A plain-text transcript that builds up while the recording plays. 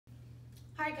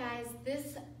All right guys,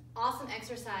 this awesome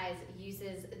exercise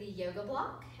uses the yoga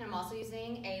block, and I'm also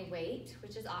using a weight,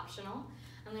 which is optional.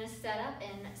 I'm gonna set up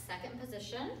in second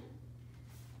position,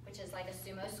 which is like a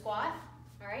sumo squat.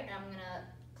 All right, and I'm gonna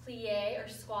plie or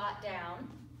squat down.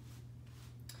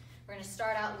 We're gonna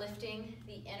start out lifting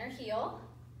the inner heel.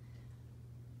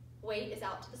 Weight is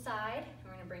out to the side.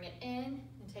 We're gonna bring it in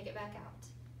and take it back out.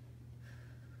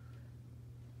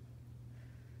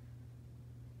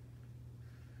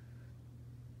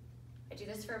 I do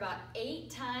this for about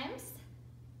 8 times.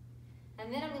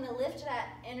 And then I'm gonna lift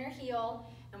that inner heel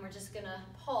and we're just gonna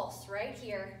pulse right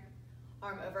here,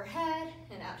 arm overhead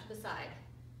and out to the side.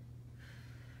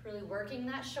 Really working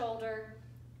that shoulder.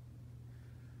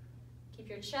 Keep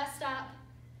your chest up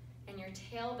and your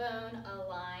tailbone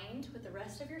aligned with the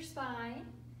rest of your spine.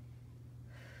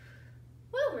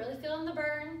 Woo, really feeling the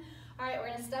burn. All right, we're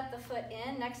gonna step the foot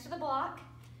in next to the block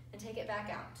and take it back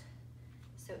out.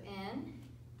 So in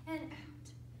and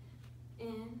out,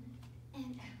 in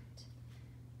and out.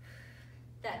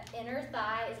 That inner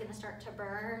thigh is gonna start to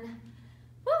burn.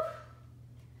 Woo!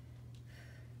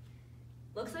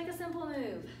 Looks like a simple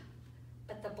move,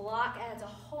 but the block adds a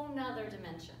whole nother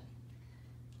dimension.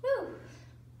 Woo!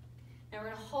 Now we're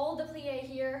gonna hold the plie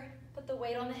here, put the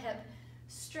weight on the hip,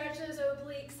 stretch those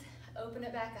obliques, open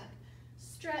it back up.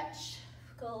 Stretch,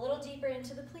 go a little deeper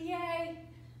into the plie.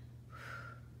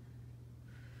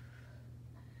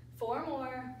 4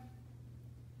 more.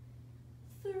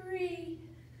 3,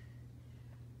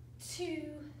 2,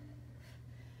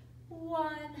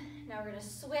 1. Now we're gonna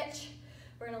switch.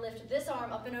 We're gonna lift this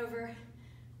arm up and over,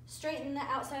 straighten the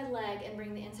outside leg and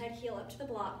bring the inside heel up to the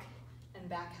block and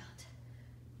back out.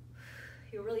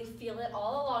 You'll really feel it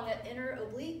all along that inner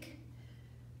oblique.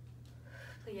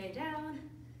 Plie down,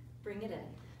 bring it in.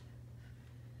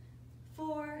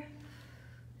 4,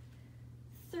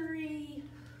 3,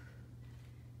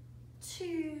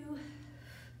 2,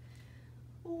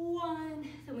 1.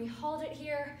 Then we hold it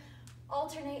here,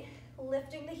 alternate,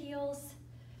 lifting the heels.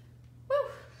 Woo!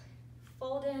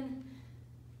 Fold in,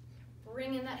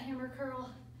 bring in that hammer curl.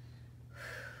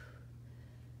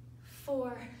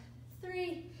 4,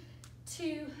 3,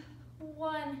 2,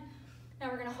 1.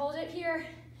 Now we're gonna hold it here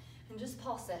and just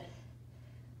pulse it.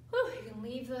 Woo! You can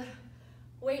leave the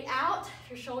weight out.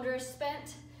 If your shoulder is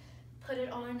spent, put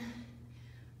it on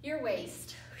your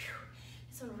waist.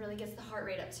 This one really gets the heart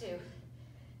rate up too.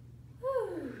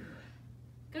 Woo!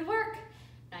 Good work.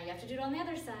 Now you have to do it on the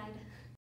other side.